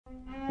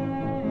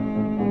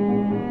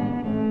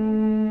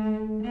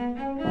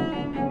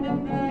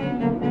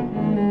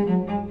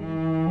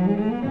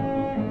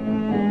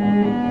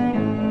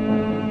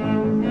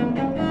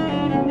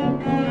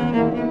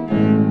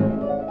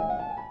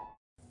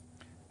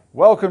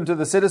Welcome to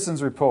the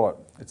Citizens Report.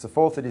 It's the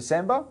 4th of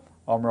December.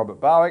 I'm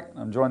Robert Barwick.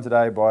 I'm joined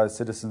today by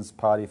Citizens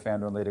Party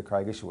founder and leader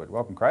Craig Isherwood.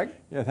 Welcome, Craig.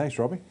 Yeah, thanks,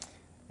 Robbie.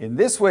 In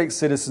this week's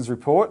Citizens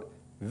Report,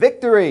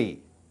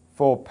 victory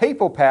for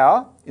people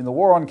power in the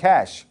war on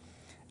cash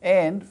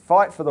and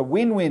fight for the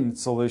win-win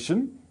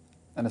solution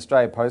and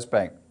Australia Post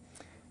Bank.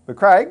 But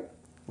Craig,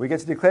 we get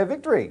to declare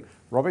victory.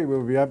 Robbie,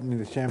 we'll be opening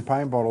the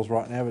champagne bottles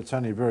right now, but it's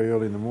only very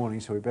early in the morning,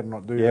 so we better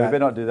not do that. Yeah, we better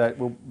not do that.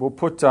 We'll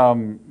put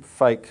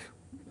fake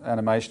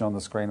animation on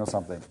the screen or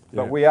something. Yeah.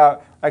 But we are,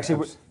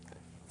 actually,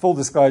 full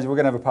disclosure, we're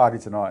going to have a party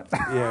tonight.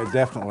 Yeah,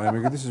 definitely. I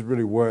mean, this is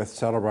really worth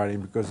celebrating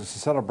because it's a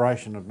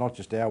celebration of not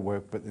just our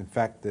work, but in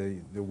fact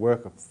the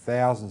work of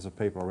thousands of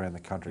people around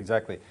the country.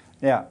 Exactly.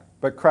 Now,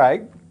 but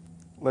Craig,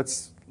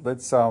 let's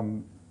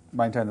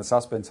maintain the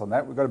suspense on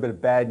that. We've got a bit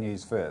of bad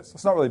news first.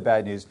 It's not really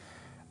bad news.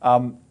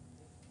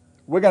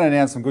 We're going to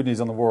announce some good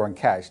news on the war on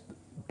cash,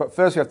 but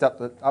first we have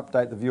to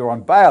update the viewer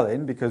on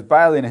bail-in, because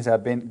bail-in has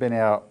been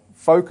our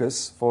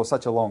focus for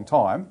such a long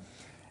time.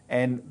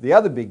 And the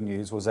other big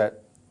news was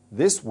that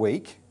this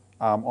week,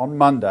 on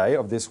Monday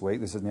of this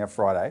week, this is now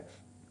Friday,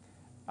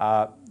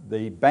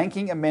 the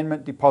Banking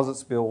Amendment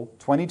Deposits Bill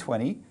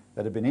 2020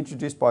 that had been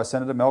introduced by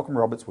Senator Malcolm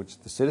Roberts, which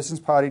the Citizens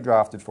Party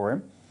drafted for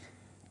him,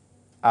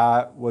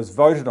 was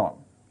voted on.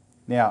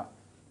 Now,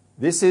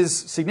 this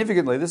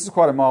is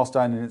quite a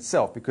milestone in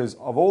itself, because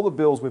of all the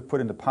bills we've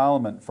put into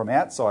Parliament from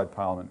outside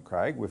Parliament,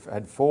 Craig, we've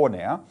had 4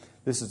 now,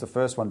 this is the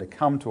first one to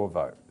come to a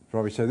vote.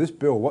 Robbie, so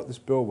what this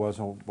bill was,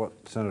 or what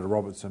Senator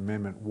Roberts'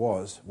 amendment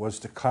was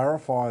to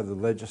clarify the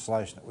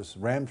legislation that was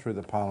rammed through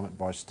the Parliament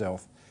by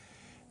stealth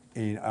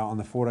on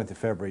the 14th of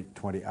February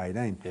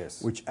 2018,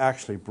 yes, which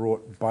actually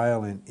brought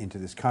bail-in into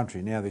this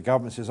country. Now, the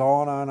government says,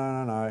 oh,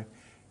 no,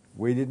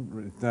 we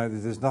didn't, no,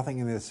 there's nothing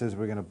in there that says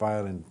we're going to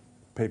bail in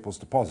people's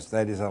deposits.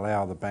 That is,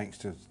 allow the banks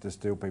to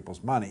steal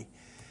people's money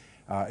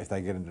if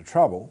they get into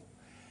trouble.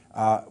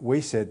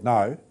 We said,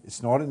 no,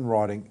 it's not in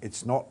writing,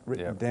 it's not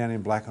written down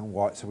in black and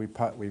white, so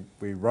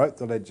we wrote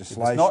the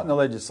legislation. If it's not in the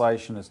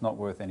legislation, it's not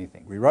worth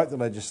anything. We wrote the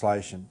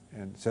legislation,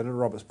 and Senator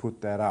Roberts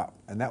put that up,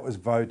 and that was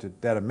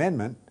voted. That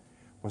amendment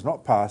was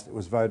not passed, it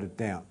was voted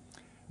down.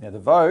 Now, the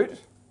vote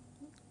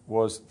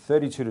was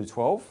 32 to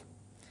 12,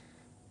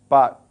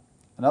 but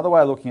another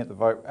way of looking at the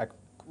vote,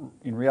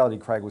 in reality,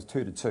 Craig, was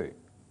 2 to 2.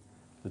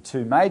 The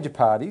 2 major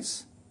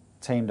parties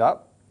teamed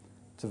up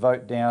to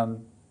vote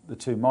down the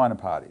 2 minor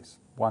parties.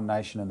 One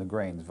Nation and the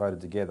Greens voted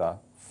together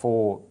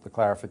for the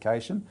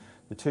clarification.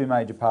 The 2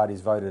 major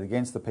parties voted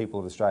against the people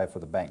of Australia for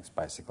the banks,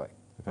 basically.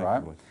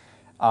 Right?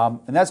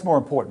 And that's more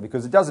important,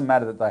 because it doesn't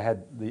matter that they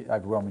had the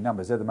overwhelming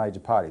numbers. They're the major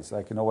parties.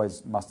 They can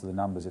always muster the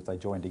numbers if they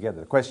join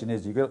together. The question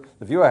is, the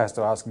viewer has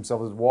to ask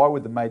himself, why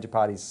would the major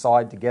parties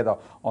side together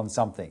on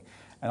something?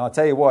 And I'll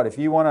tell you what, if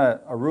you want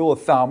a rule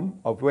of thumb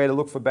of where to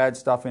look for bad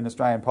stuff in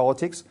Australian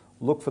politics,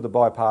 look for the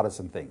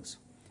bipartisan things.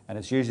 And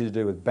it's usually to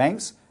do with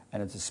banks,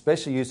 and it's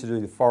especially used to do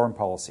with foreign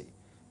policy,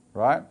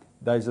 right?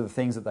 Those are the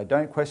things that they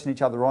don't question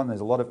each other on.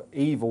 There's a lot of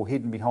evil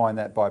hidden behind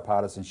that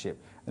bipartisanship,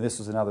 and this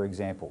was another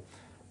example.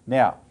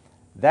 Now,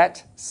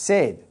 that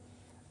said,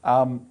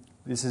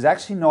 this is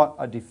actually not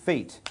a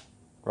defeat,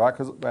 right?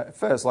 Because at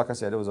first, like I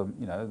said, it was a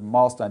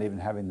milestone even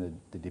having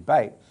the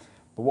debate.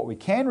 But what we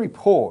can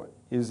report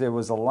is there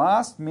was a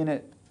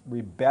last-minute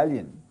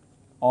rebellion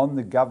on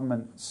the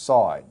government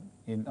side,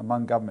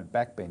 among government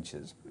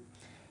backbenchers.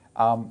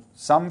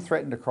 Some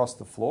threatened to cross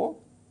the floor,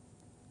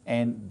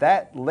 and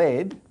that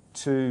led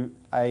to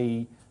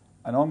an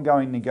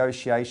ongoing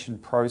negotiation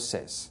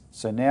process.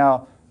 So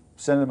now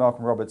Senator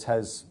Malcolm Roberts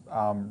has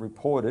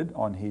reported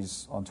on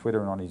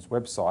Twitter and on his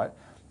website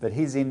that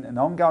he's in an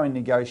ongoing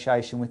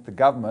negotiation with the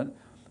government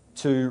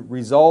to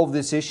resolve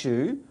this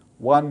issue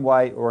one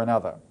way or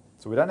another.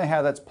 So we don't know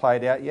how that's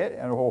played out yet,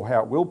 or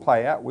how it will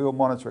play out. We will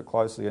monitor it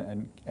closely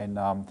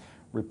and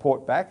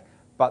report back.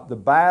 But the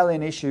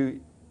bail-in issue,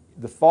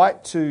 the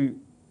fight to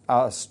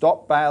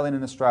stop bail-in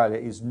in Australia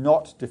is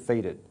not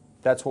defeated.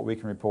 That's what we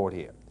can report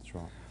here. That's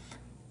right.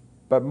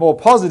 But more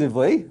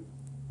positively,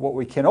 what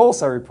we can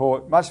also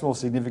report, much more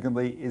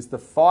significantly, is the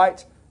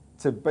fight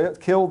to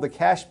kill the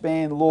cash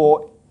ban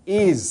law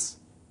is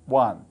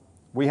won.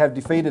 We have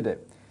defeated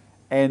it.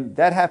 And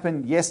that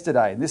happened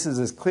yesterday. And this is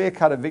as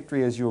clear-cut a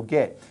victory as you'll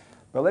get.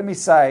 But let me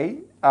say,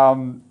 I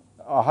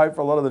hope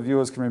a lot of the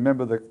viewers can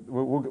remember,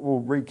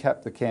 we'll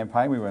recap the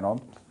campaign we went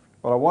on.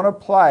 But I want to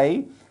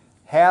play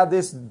how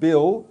this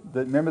bill,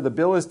 remember the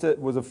bill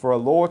was for a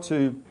law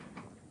to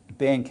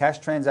ban cash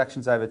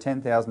transactions over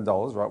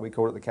 $10,000, right? We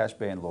called it the cash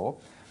ban law.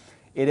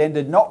 It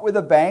ended not with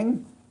a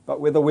bang,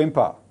 but with a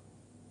whimper.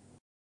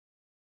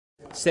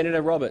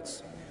 Senator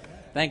Roberts.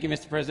 Thank you,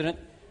 Mr. President.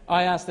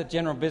 I ask that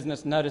general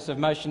business notice of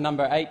motion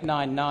number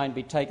 899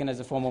 be taken as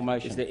a formal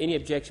motion. Is there any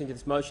objection to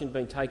this motion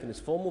being taken as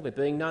formal? There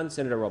being none,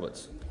 Senator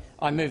Roberts.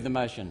 I move the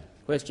motion.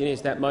 Question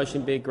is that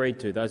motion be agreed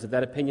to. Those of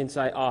that opinion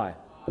say aye.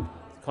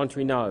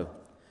 Contrary, no.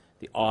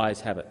 The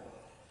ayes have it.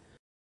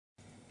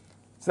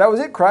 So that was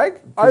it,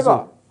 Craig.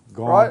 Over.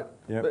 Gone. Right?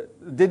 Yep.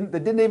 They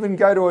didn't even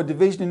go to a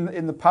division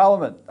in the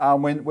Parliament.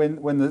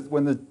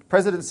 When the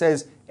President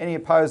says any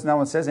opposed, no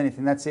one says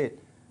anything. That's it,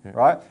 Yep.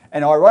 right?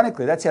 And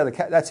ironically, that's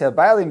how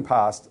bail-in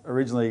passed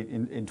originally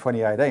in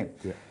 2018.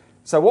 Yep.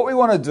 So what we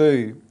want to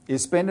do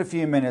is spend a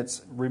few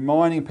minutes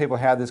reminding people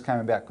how this came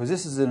about, because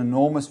this is an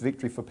enormous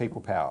victory for people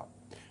power.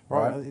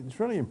 Right. It's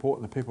really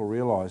important that people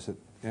realise that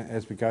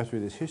as we go through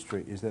this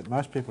history, is that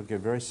most people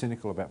get very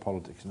cynical about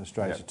politics in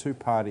Australia. Yep. It's a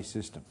two-party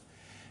system.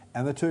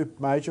 And the two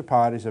major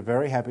parties are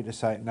very happy to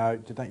say, no,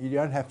 you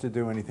don't have to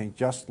do anything,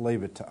 just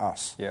leave it to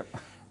us. Yep.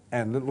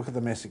 And look at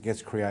the mess that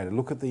gets created.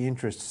 Look at the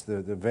interests,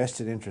 the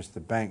vested interests, the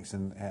banks,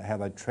 and how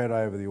they tread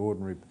over the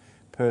ordinary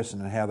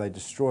person and how they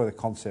destroy the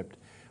concept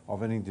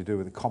of anything to do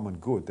with the common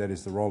good. That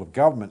is, the role of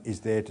government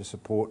is there to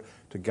support,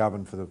 to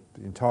govern for the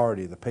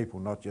entirety of the people,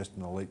 not just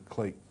an elite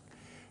clique.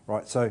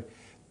 Right? So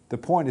the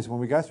point is, when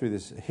we go through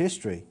this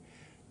history,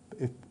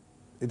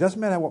 it doesn't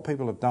matter what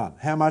people have done,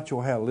 how much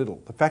or how little.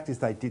 The fact is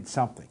they did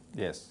something.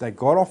 Yes. They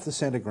got off the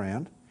centre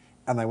ground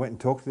and they went and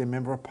talked to their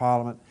Member of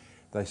Parliament.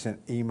 They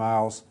sent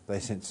emails, they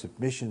sent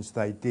submissions,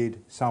 they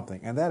did something.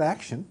 And that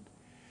action,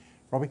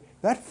 Robbie,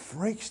 that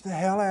freaks the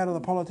hell out of the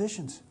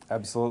politicians.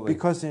 Absolutely.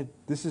 Because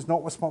this is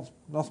not what's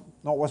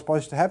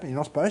supposed to happen. You're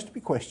not supposed to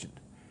be questioned.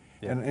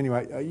 Yeah. And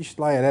anyway, you should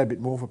lay it out a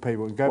bit more for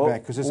people and go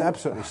back, because it's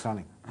absolutely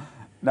stunning.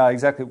 No,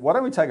 exactly. Why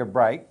don't we take a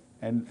break,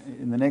 and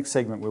in the next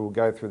segment we will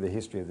go through the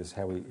history of this,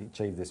 how we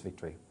achieved this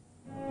victory.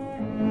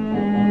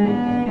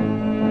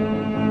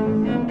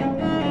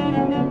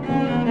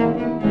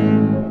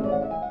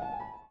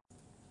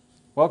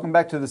 Welcome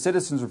back to the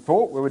Citizens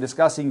Report, where we're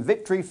discussing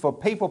victory for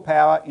people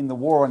power in the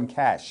war on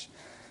cash.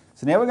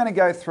 So now we're going to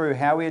go through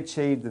how we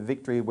achieved the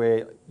victory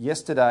where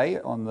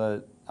yesterday, on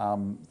the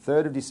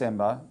 3rd of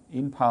December,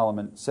 in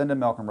Parliament, Senator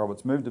Malcolm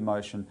Roberts moved a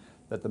motion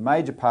that the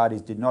major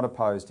parties did not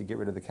oppose to get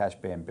rid of the cash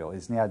ban bill.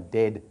 It's now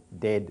dead,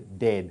 dead,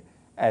 dead,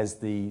 as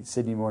the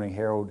Sydney Morning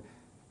Herald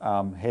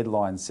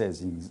headline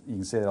says. You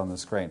can see it on the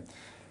screen.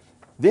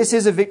 This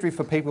is a victory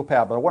for people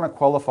power, but I want to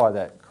qualify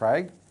that,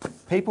 Craig.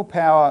 People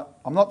power,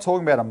 I'm not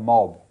talking about a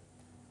mob,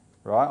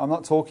 right? I'm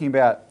not talking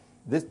about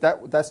this.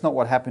 That's not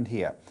what happened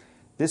here.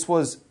 This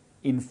was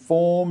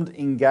informed,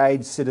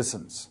 engaged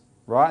citizens,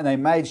 right? And they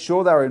made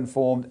sure they were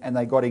informed and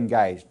they got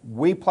engaged.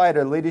 We played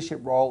a leadership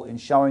role in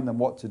showing them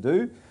what to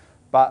do,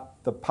 but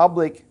the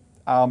public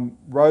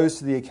rose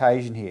to the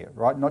occasion here,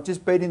 right? Not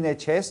just beating their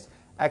chest,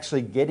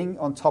 actually getting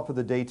on top of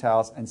the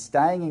details and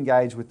staying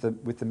engaged with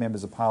the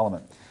members of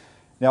Parliament.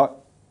 Now,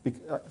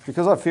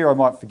 because I fear I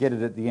might forget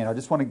it at the end, I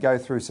just want to go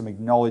through some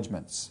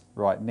acknowledgements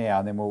right now,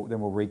 and then we'll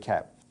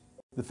recap.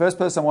 The first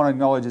person I want to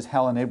acknowledge is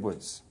Helen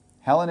Edwards.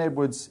 Helen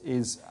Edwards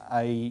is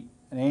an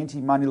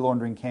anti-money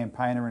laundering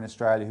campaigner in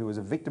Australia who was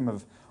a victim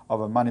of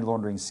a money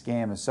laundering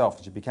scam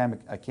herself. She became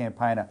a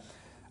campaigner.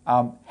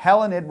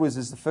 Helen Edwards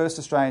is the first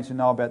Australian to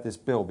know about this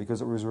bill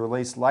because it was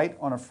released late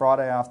on a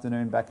Friday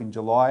afternoon back in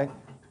July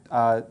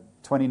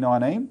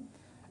 2019.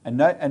 And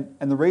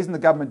the reason the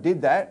government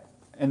did that,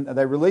 and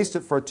they released it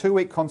for a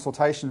 2-week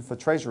consultation for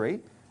Treasury,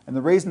 and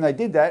the reason they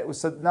did that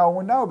was so that no one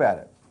would know about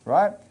it,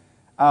 right?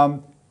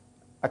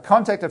 A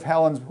contact of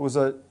Helen's was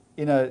an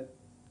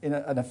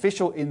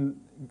official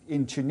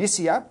in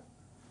Tunisia,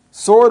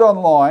 saw it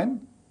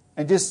online,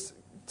 and just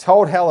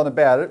told Helen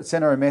about it,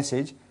 sent her a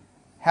message.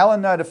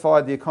 Helen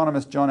notified the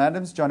economist John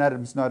Adams. John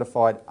Adams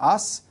notified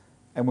us,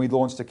 and we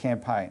launched a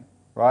campaign,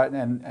 right?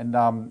 And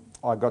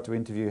I got to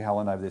interview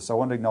Helen over this, so I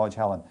want to acknowledge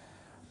Helen.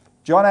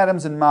 John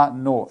Adams and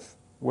Martin North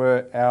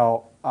were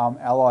our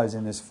allies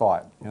in this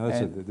fight. You know,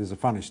 there's a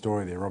funny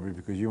story there, Robbie,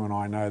 because you and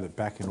I know that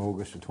back in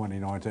August of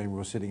 2019 we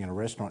were sitting in a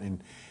restaurant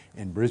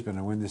in Brisbane,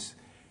 and when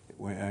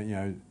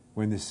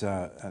this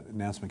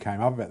announcement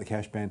came up about the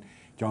cash ban,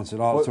 John said,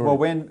 "Oh, it's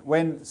already..."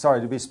 when sorry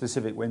to be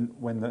specific,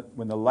 when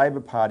the Labor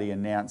Party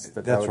announced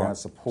that they were going to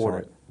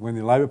support it. When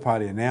the Labor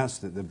Party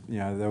announced that they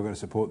were going to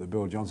support the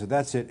bill, John said,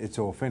 "That's it, it's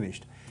all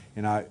finished,"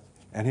 and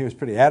he was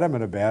pretty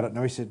adamant about it.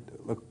 And he said,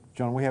 "Look,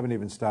 John, we haven't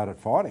even started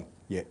fighting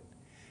yet."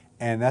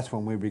 And that's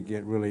when we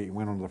really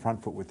went on the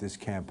front foot with this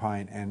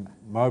campaign and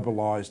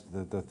mobilised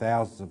the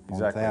thousands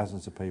upon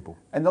thousands of people.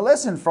 And the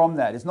lesson from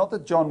that is not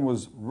that John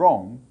was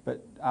wrong,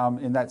 but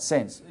in that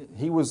sense,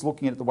 he was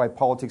looking at the way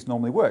politics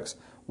normally works.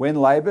 When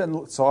Labor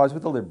sides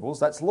with the Liberals,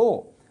 that's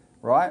law,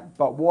 right?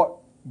 But what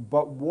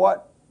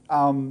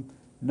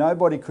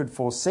nobody could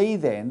foresee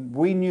then,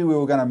 we knew we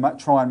were going to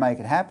try and make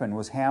it happen,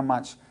 was how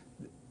much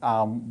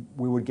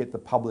we would get the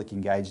public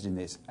engaged in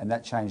this, and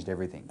that changed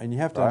everything. And you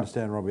have to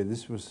understand, Robbie,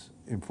 this was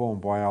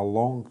informed by our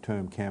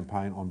long-term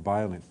campaign on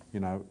bail-in,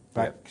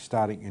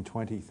 starting in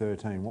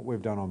 2013. What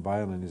we've done on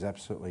bail-in is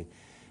absolutely,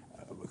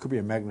 it could be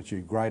a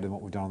magnitude greater than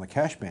what we've done on the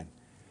cash ban.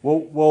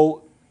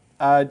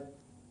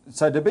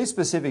 So to be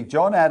specific,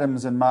 John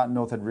Adams and Martin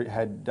North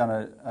had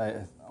done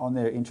on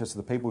their Interest of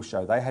the People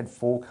show, they had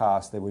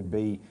forecast there would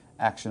be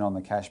action on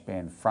the cash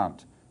ban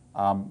front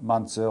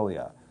months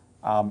earlier.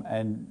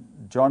 And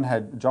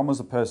John was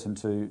the person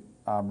to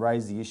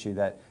raise the issue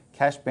that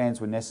cash bans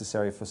were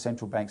necessary for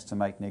central banks to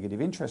make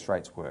negative interest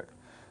rates work.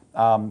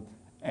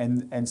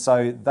 And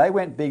so they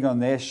went big on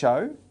their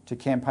show to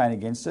campaign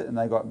against it, and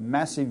they got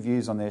massive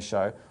views on their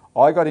show.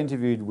 I got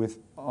interviewed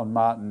on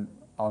Martin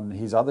on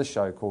his other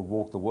show called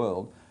Walk the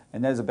World,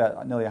 and there's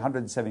about nearly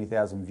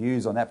 170,000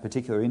 views on that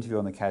particular interview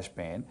on the cash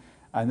ban.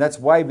 And that's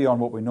way beyond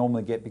what we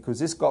normally get because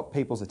this got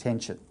people's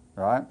attention,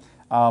 right?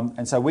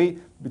 And so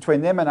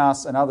between them and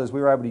us and others,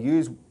 we were able to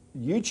use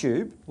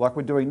YouTube, like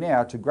we're doing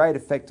now, to great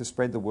effect to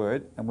spread the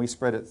word, and we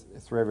spread it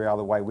through every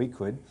other way we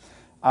could.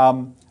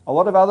 A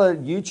lot of other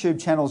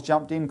YouTube channels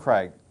jumped in,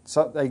 Craig.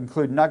 So they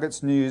include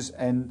Nuggets News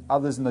and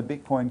others in the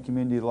Bitcoin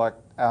community like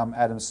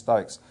Adam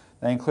Stokes.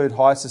 They include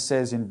Heisa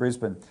Says in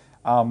Brisbane.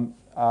 One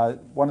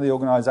of the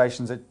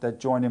organisations that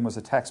joined in was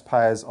the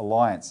Taxpayers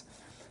Alliance.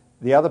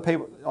 The other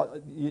people,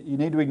 you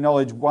need to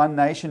acknowledge One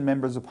Nation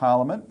members of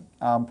Parliament,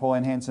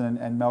 Pauline Hanson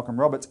and Malcolm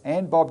Roberts,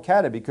 and Bob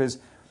Katter, because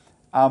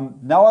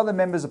no other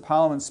members of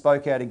Parliament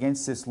spoke out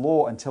against this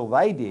law until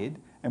they did.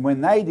 And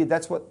when they did,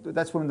 that's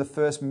when the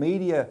first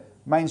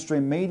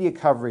mainstream media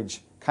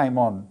coverage came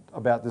on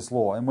about this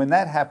law. And when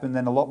that happened,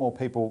 then a lot more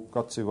people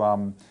got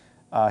to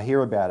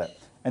hear about it.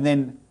 And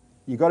then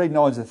you've got to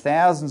acknowledge the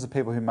thousands of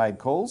people who made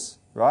calls,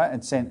 right,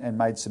 and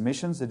made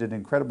submissions. They did an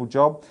incredible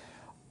job.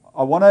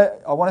 I want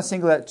to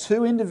single out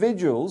two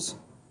individuals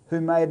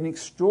who made an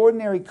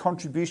extraordinary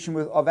contribution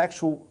of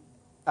actual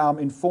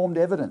informed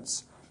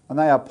evidence. And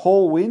they are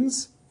Paul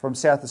Wins from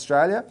South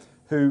Australia,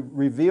 who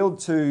revealed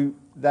to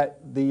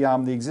that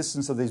the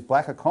existence of these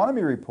black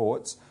economy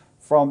reports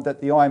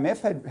that the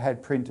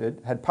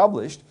IMF had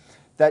published,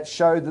 that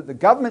showed that the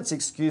government's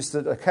excuse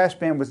that a cash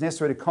ban was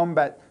necessary to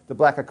combat the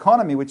black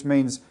economy, which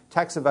means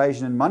tax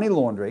evasion and money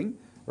laundering,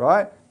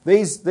 right?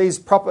 These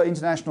proper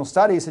international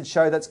studies had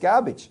showed that's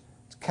garbage.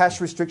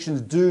 Cash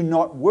restrictions do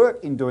not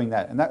work in doing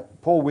that, and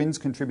that Paul Wins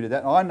contributed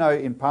that. And I know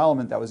in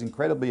Parliament that was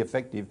incredibly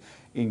effective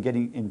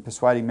in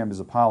persuading members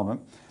of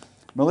Parliament.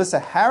 Melissa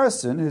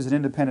Harrison, who's an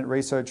independent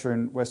researcher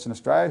in Western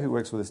Australia who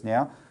works with us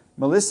now,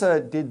 Melissa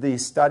did the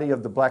study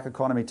of the Black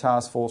Economy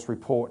Task Force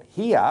report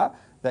here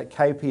that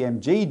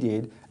KPMG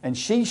did, and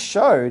she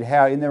showed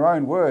how, in their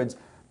own words,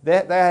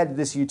 they had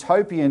this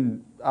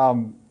utopian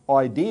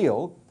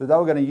ideal that they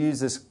were going to use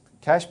this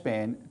cash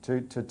ban to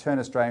turn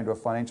Australia into a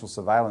financial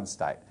surveillance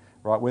state,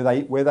 right?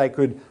 Where they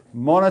could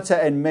monitor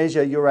and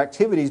measure your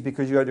activities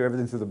because you got to do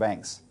everything through the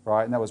banks,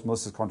 right? And that was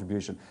Melissa's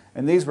contribution.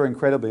 And these were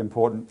incredibly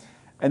important.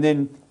 And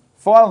then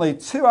finally,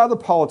 two other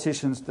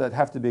politicians that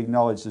have to be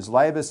acknowledged is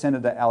Labor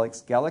Senator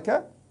Alex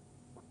Gallagher,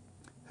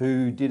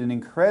 who did an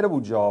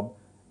incredible job,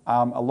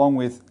 along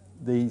with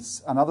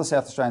another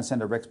South Australian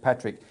Senator, Rex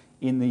Patrick,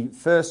 in the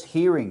first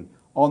hearing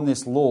on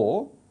this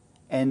law.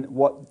 And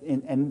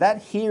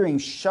that hearing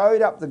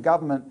showed up the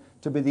government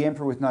to be the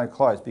emperor with no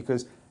clothes,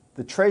 because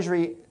the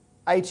Treasury,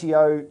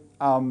 ATO,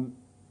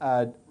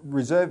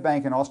 Reserve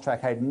Bank and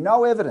Austrac had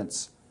no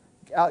evidence.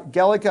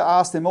 Gallagher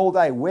asked them all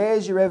day,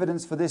 where's your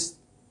evidence for this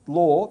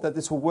law, that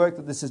this will work,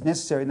 that this is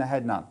necessary, and they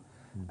had none.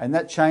 And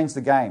that changed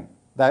the game,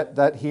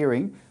 that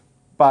hearing.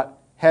 But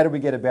how do we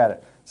get about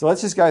it? So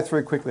let's just go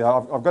through quickly.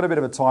 I've got a bit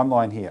of a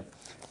timeline here.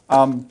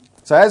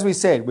 So as we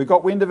said, we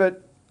got wind of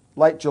it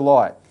late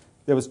July.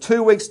 There was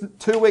 2 weeks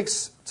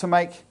to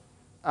make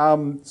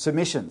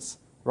submissions,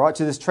 right,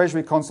 to this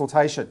Treasury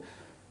consultation.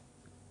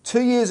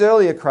 2 years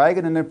earlier, Craig,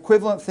 and an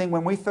equivalent thing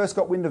when we first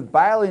got wind of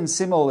bail-in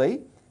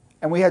similarly,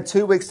 and we had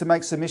 2 weeks to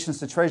make submissions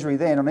to Treasury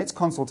then on its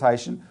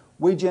consultation,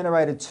 we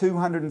generated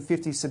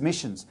 250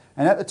 submissions.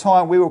 And at the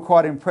time, we were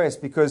quite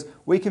impressed because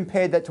we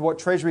compared that to what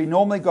Treasury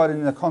normally got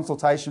in the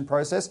consultation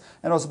process,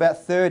 and it was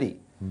about 30.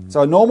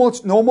 So a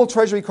normal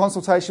Treasury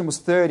consultation was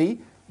 30.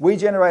 We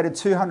generated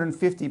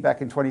 250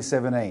 back in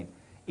 2017.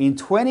 In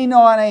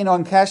 2019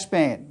 on cash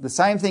ban, the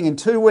same thing in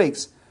 2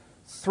 weeks,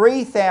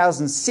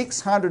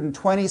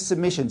 3,620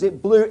 submissions.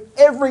 It blew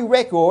every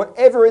record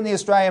ever in the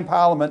Australian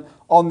Parliament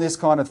on this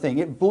kind of thing.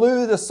 It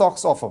blew the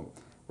socks off them,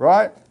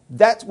 right?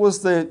 That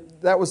was the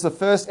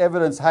first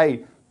evidence,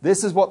 hey,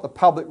 this is what the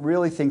public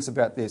really thinks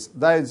about this.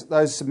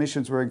 Those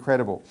submissions were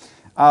incredible.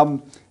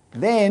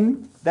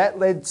 Then that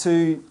led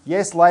to,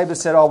 yes, Labor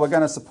said, oh, we're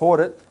going to support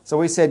it. So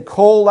we said,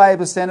 call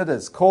Labor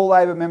senators, call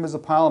Labor members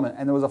of Parliament.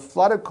 And there was a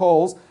flood of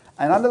calls.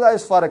 And under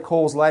those flood of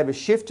calls, Labor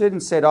shifted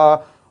and said,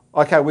 oh,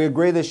 okay, we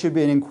agree there should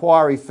be an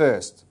inquiry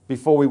first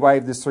before we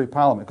wave this through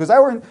Parliament. Because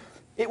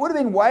it would have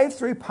been waved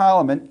through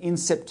Parliament in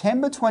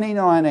September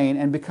 2019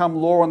 and become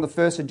law on the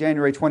 1st of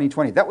January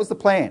 2020. That was the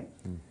plan,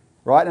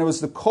 right? And it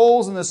was the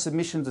calls and the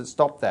submissions that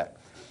stopped that.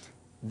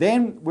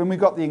 Then when we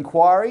got the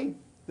inquiry,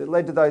 that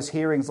led to those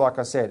hearings, like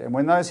I said. And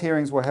when those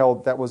hearings were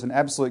held, that was an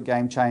absolute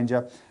game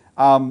changer.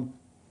 The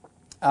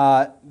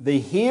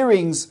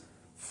hearings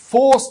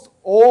forced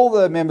all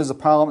the members of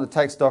Parliament to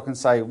take stock and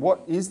say,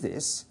 what is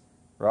this,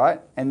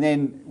 right? And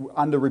then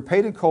under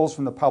repeated calls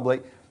from the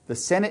public, the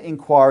Senate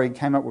inquiry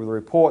came up with a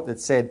report that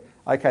said,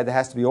 okay, there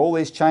has to be all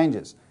these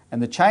changes.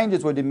 And the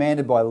changes were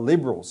demanded by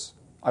Liberals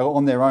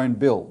on their own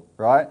bill,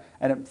 right?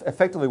 And it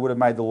effectively would have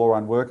made the law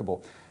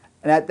unworkable.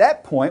 And at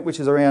that point, which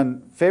is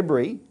around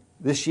February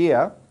this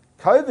year,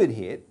 COVID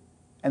hit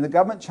and the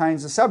government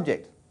changed the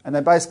subject. And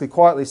they basically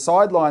quietly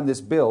sidelined this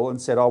bill and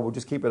said, oh, we'll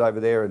just keep it over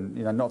there and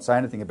not say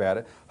anything about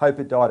it, hope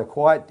it died a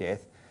quiet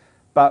death.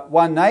 But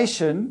One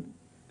Nation,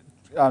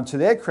 to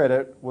their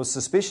credit, was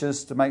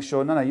suspicious to make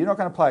sure, no, you're not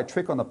going to play a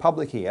trick on the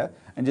public here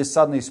and just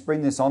suddenly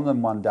spring this on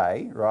them one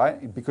day,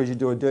 right, because you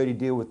do a dirty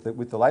deal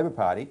with the Labor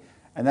Party.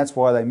 And that's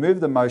why they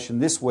moved the motion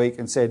this week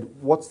and said,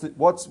 what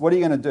are you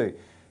going to do?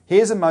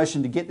 Here's a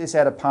motion to get this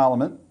out of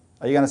Parliament.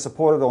 Are you going to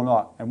support it or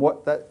not? And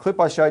what that clip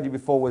I showed you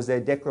before was their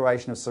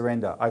declaration of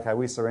surrender. Okay,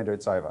 we surrender,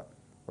 it's over,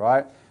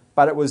 right?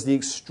 But it was the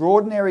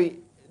extraordinary,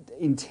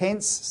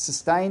 intense,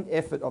 sustained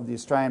effort of the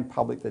Australian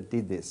public that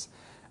did this.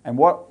 And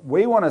what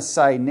we want to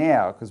say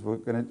now, because we're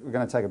going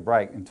to take a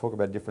break and talk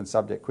about a different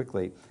subject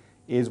quickly,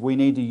 is we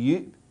need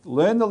to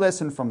learn the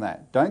lesson from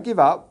that. Don't give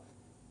up.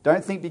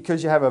 Don't think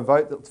because you have a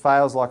vote that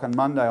fails like on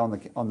Monday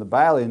on the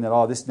bail-in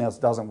that, this now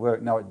doesn't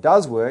work. No, it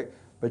does work,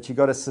 but you've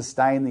got to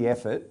sustain the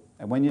effort.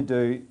 And when you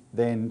do,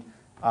 then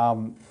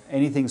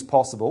anything's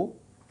possible.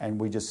 And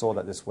we just saw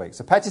that this week.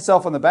 So pat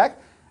yourself on the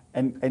back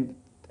and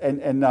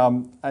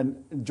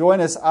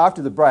join us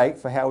after the break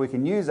for how we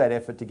can use that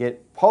effort to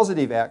get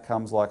positive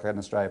outcomes like an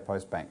Australia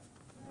Post Bank.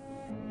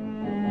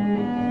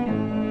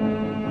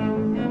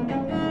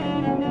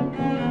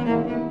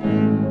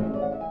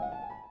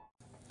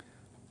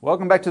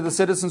 Welcome back to the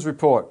Citizens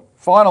Report.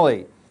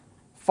 Finally,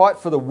 fight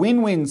for the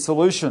win-win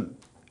solution,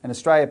 an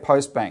Australia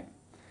Post Bank.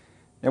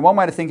 Now, one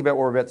way to think about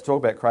what we're about to talk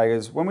about, Craig,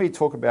 is when we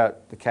talk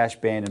about the cash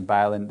ban and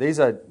bail-in, these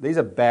are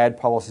bad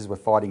policies we're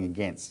fighting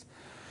against.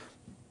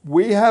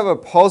 We have a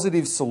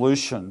positive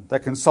solution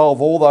that can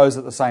solve all those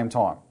at the same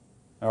time.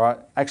 All right,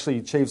 actually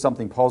achieve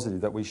something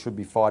positive that we should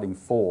be fighting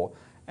for,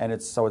 and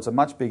it's a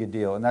much bigger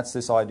deal. And that's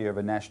this idea of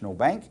a national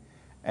bank,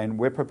 and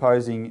we're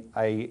proposing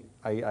a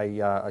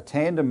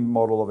tandem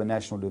model of a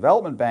national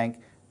development bank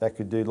that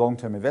could do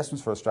long-term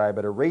investments for Australia,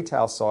 but a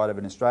retail side of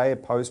an Australia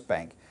Post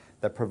Bank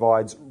that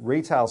provides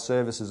retail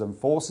services and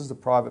forces the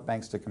private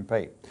banks to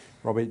compete.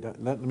 Robbie,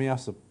 let me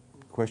ask the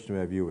question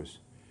of our viewers.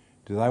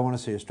 Do they want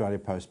to see Australia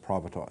Post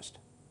privatised?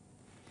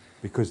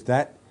 Because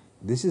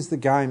this is the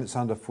game that's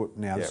underfoot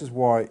now. Yep. This is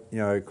why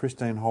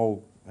Christine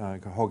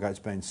Holgate's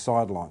been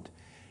sidelined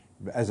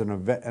as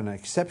an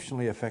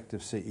exceptionally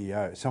effective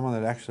CEO, someone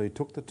that actually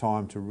took the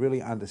time to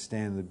really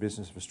understand the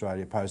business of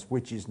Australia Post,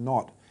 which is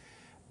not.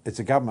 It's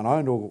a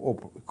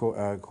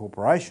government-owned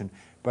corporation,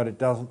 but it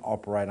doesn't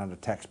operate under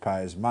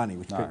taxpayers' money,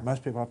 which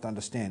most people have to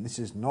understand. This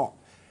is not.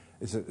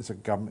 It's a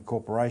government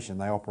corporation.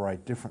 They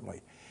operate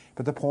differently.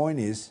 But the point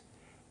is,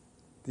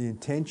 the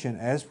intention,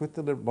 as with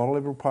the lot of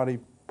Liberal Party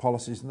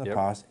policies in the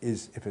past,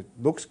 is if it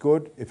looks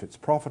good, if it's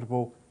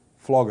profitable,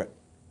 flog it.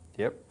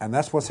 Yep. And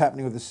that's what's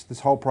happening with this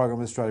whole program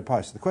with Australia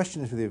Post. So the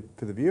question is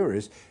for the viewer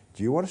is,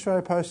 do you want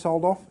Australia Post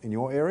sold off in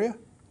your area? Do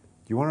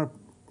you want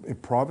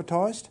it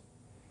privatised?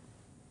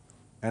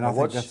 And I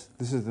think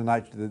this is the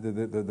nature,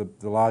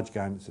 the large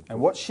game. And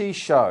what she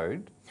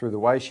showed through the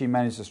way she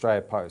managed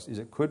Australia Post is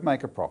it could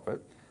make a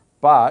profit,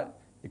 but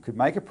it could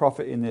make a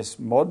profit in this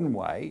modern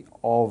way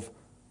of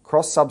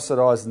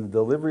cross-subsidising the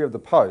delivery of the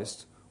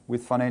post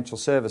with financial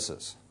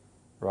services,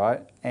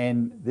 right?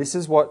 And this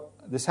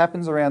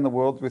happens around the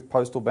world with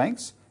postal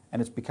banks,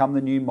 and it's become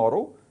the new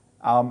model,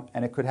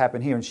 and it could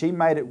happen here. And she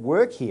made it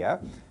work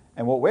here,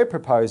 and what we're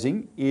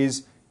proposing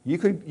is you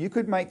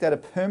could make that a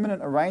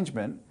permanent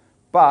arrangement,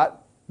 but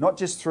not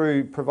just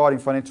through providing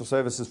financial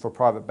services for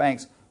private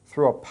banks,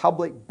 through a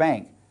public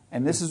bank.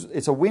 And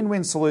it's a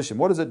win-win solution.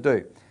 What does it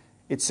do?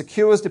 It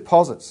secures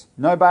deposits,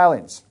 no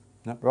bail-ins,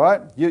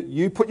 right?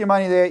 You put your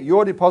money there,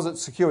 your deposit's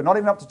secure, not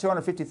even up to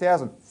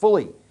 $250,000,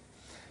 fully.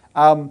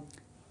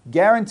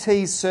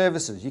 Guarantees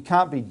services. You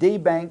can't be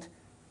debanked.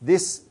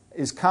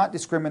 Can't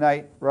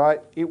discriminate,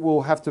 right? It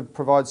will have to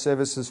provide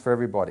services for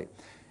everybody.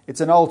 It's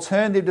an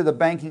alternative to the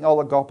banking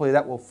oligopoly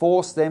that will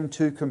force them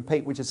to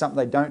compete, which is something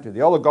they don't do.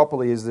 The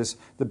oligopoly is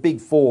the big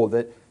four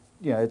that,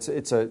 it's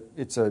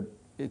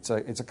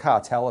a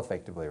cartel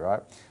effectively,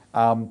 right?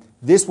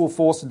 This will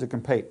force them to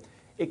compete.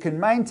 It can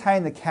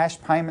maintain the cash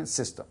payment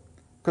system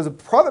because the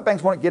private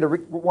banks want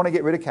to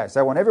get rid of cash.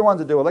 They want everyone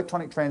to do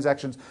electronic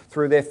transactions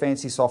through their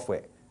fancy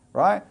software,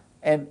 right?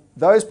 And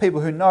those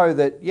people who know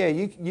that,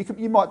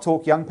 you might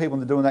talk young people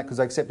into doing that because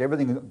they accept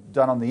everything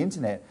done on the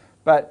internet.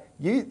 But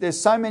there's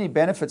so many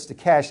benefits to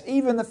cash,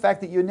 even the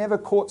fact that you're never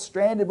caught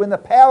stranded when the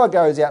power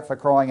goes out, for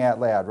crying out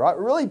loud, right?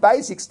 Really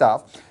basic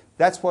stuff.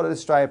 That's what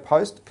Australia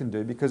Post can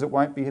do because it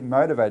won't be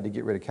motivated to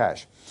get rid of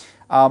cash.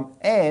 And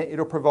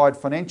it'll provide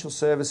financial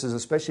services,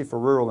 especially for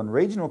rural and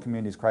regional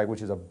communities, Craig,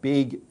 which is a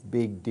big,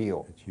 big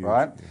deal, huge,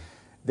 right?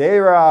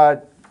 Yeah.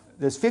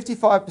 There's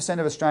 55%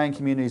 of Australian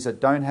communities that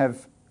don't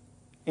have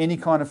any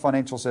kind of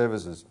financial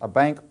services, a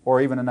bank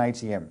or even an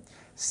ATM.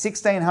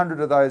 1,600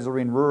 of those are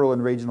in rural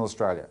and regional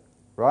Australia,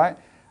 right?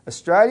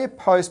 Australia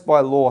Post by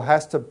law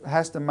has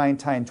to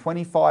maintain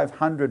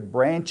 2,500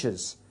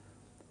 branches,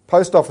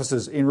 post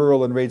offices in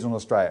rural and regional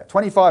Australia.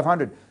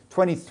 2,500,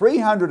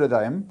 2,300 of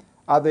them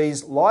are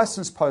these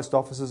licensed post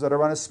offices that are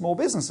run as small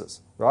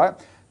businesses, right?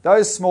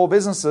 those small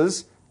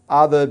businesses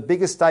are the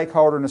biggest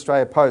stakeholder in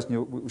Australia Post,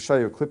 and we'll show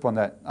you a clip on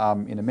that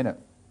in a minute.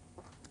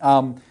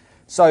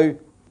 So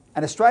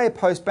an Australia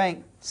Post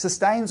Bank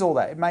sustains all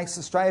that. It makes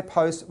Australia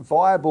Post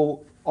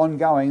viable,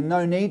 ongoing,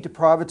 no need to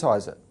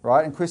privatise it,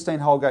 right? And Christine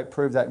Holgate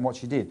proved that in what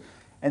she did.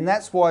 And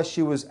that's why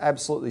she was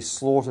absolutely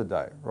slaughtered,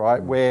 though,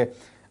 right? Where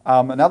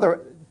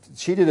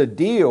she did a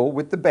deal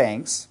with the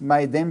banks,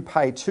 made them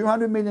pay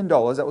 $200 million,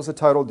 that was the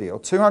total deal,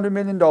 $200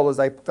 million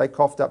they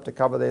coughed up to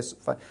cover their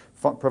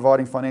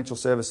providing financial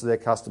service to their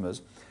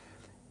customers.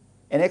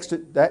 And extra,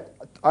 that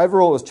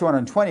overall was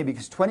 220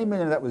 because 20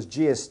 million of that was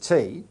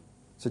GST.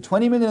 So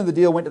 20 million of the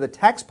deal went to the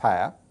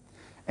taxpayer,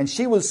 and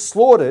she was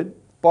slaughtered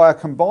by a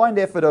combined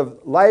effort of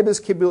Labor's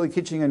Kimberley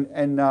Kitching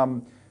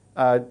and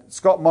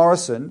Scott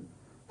Morrison,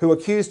 who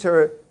accused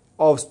her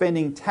of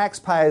spending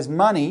taxpayers'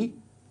 money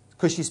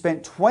because she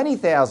spent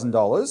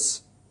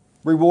 $20,000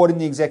 rewarding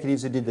the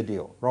executives who did the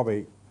deal.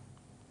 Robbie,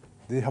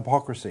 the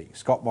hypocrisy.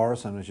 Scott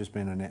Morrison it's just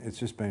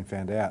been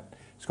found out.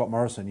 Scott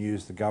Morrison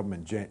used the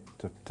government jet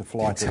to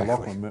fly to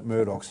Lachlan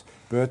Murdoch's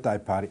birthday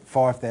party,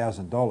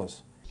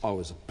 $5,000. I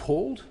was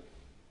appalled.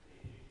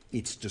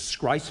 It's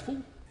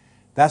disgraceful.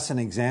 That's an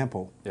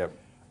example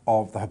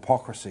of the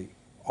hypocrisy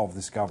of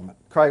this government.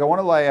 Craig, I want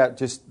to lay out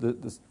just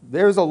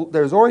there's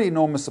already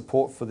enormous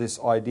support for this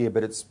idea,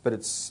 but it's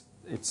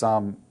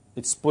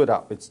split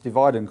up. It's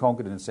divided and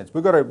conquered in a sense.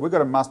 We've got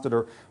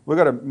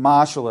to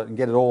marshal it and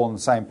get it all on the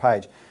same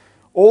page.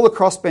 All the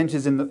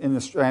crossbenchers in the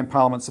Australian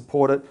Parliament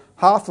support it.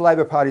 Half the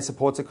Labor Party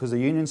supports it because the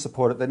unions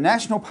support it. The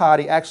National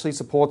Party actually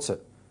supports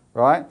it,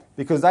 right?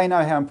 Because they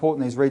know how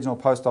important these regional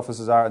post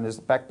offices are, and there's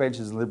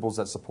backbenchers and Liberals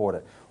that support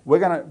it.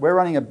 We're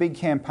running a big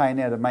campaign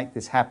now to make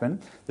this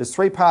happen. There's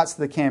 3 parts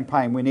to the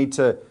campaign. We need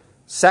to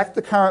sack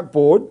the current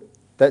board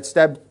that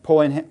stabbed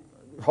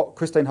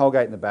Christine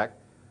Holgate in the back,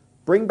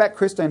 bring back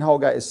Christine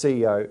Holgate as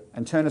CEO,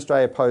 and turn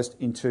Australia Post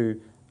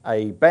into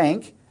a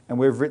bank. And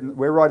we're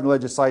writing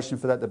legislation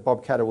for that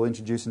Bob Katter will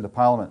introduce into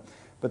Parliament.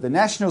 But the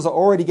Nationals are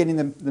already getting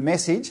the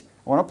message.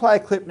 I want to play a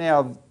clip now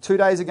of 2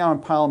 days ago in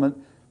Parliament.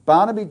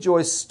 Barnaby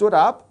Joyce stood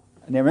up.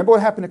 And now remember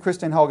what happened to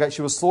Christine Holgate.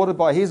 She was slaughtered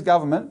by his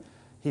government.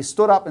 He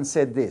stood up and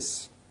said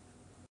this.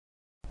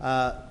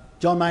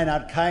 John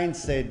Maynard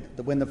Keynes said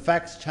that when the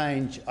facts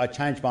change, I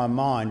change my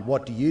mind.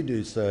 What do you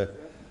do, sir?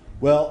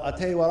 Well, I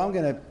tell you what, I'm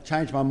going to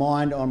change my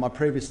mind on my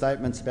previous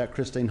statements about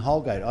Christine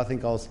Holgate. I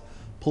think I was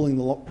pulling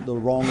the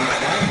wrong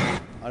way.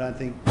 I don't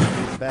think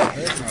she's a bad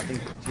person. I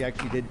think she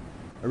actually did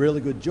a really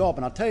good job.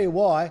 And I'll tell you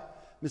why,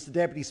 Mr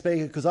Deputy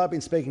Speaker, because I've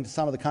been speaking to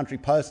some of the country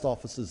post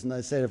offices and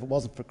they said if it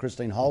wasn't for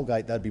Christine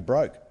Holgate, they'd be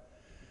broke.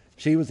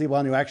 She was the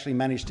one who actually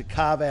managed to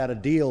carve out a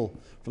deal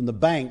from the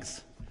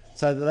banks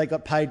so that they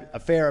got paid a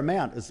fair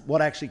amount, is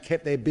what actually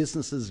kept their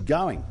businesses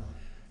going.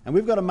 And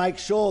we've got to make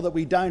sure that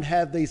we don't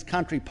have these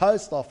country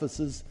post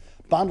offices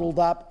bundled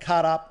up,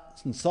 cut up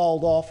and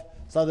sold off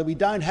so that we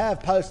don't have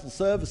postal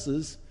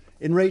services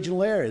in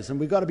regional areas. And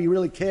we've got to be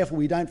really careful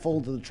we don't fall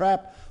into the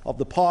trap of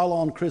the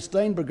pile-on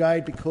Christine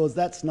Brigade, because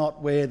that's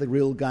not where the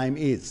real game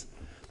is.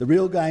 The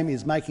real game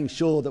is making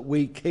sure that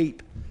we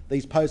keep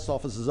these post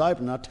offices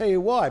open. And I'll tell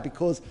you why,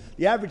 because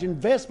the average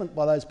investment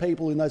by those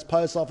people in those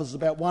post offices is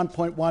about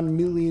 $1.1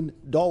 million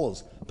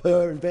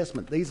per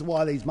investment. These are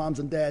why these mums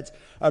and dads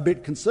are a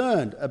bit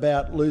concerned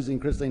about losing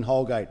Christine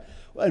Holgate.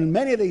 In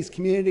many of these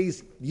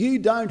communities, you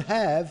don't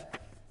have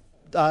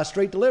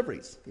street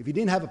deliveries. If you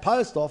didn't have a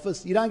post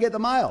office, you don't get the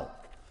mail.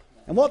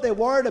 And what they're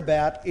worried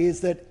about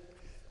is that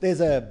there's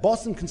a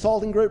Boston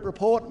Consulting Group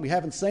report, we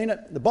haven't seen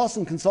it. The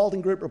Boston Consulting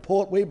Group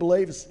report, we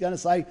believe, is going to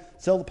say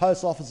sell the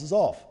post offices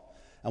off.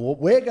 And what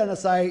we're going to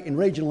say in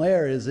regional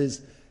areas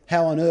is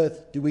how on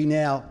earth do we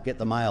now get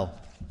the mail?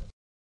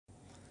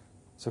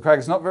 So, Craig,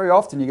 it's not very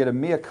often you get a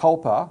mea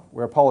culpa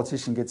where a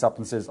politician gets up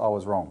and says, I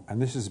was wrong.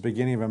 And this is the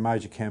beginning of a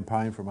major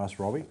campaign from us,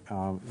 Robbie.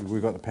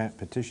 We've got the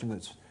petition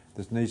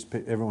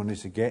that everyone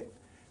needs to get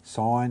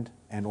signed,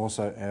 and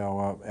also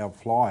our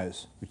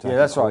flyers. Yeah,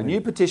 that's right. New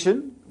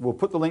petition. We'll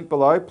put the link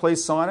below.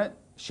 Please sign it,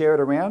 share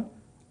it around.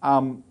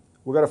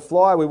 We've got a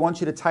flyer we want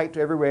you to take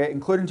to everywhere,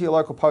 including to your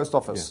local post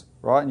office,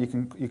 right? And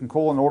you can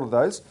call and order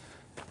those.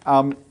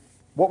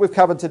 What we've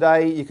covered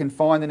today you can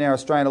find in our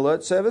Australian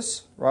Alert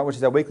Service, right, which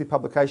is our weekly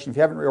publication. If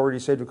you haven't already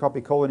received a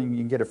copy, call in and you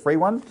can get a free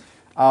one.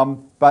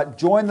 But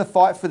join the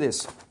fight for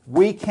this.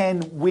 We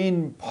can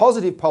win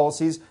positive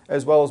policies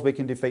as well as we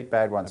can defeat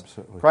bad ones.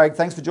 Absolutely. Craig,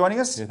 thanks for joining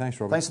us. Yeah, thanks,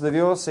 Robert. Thanks to the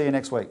viewers. See you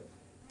next week.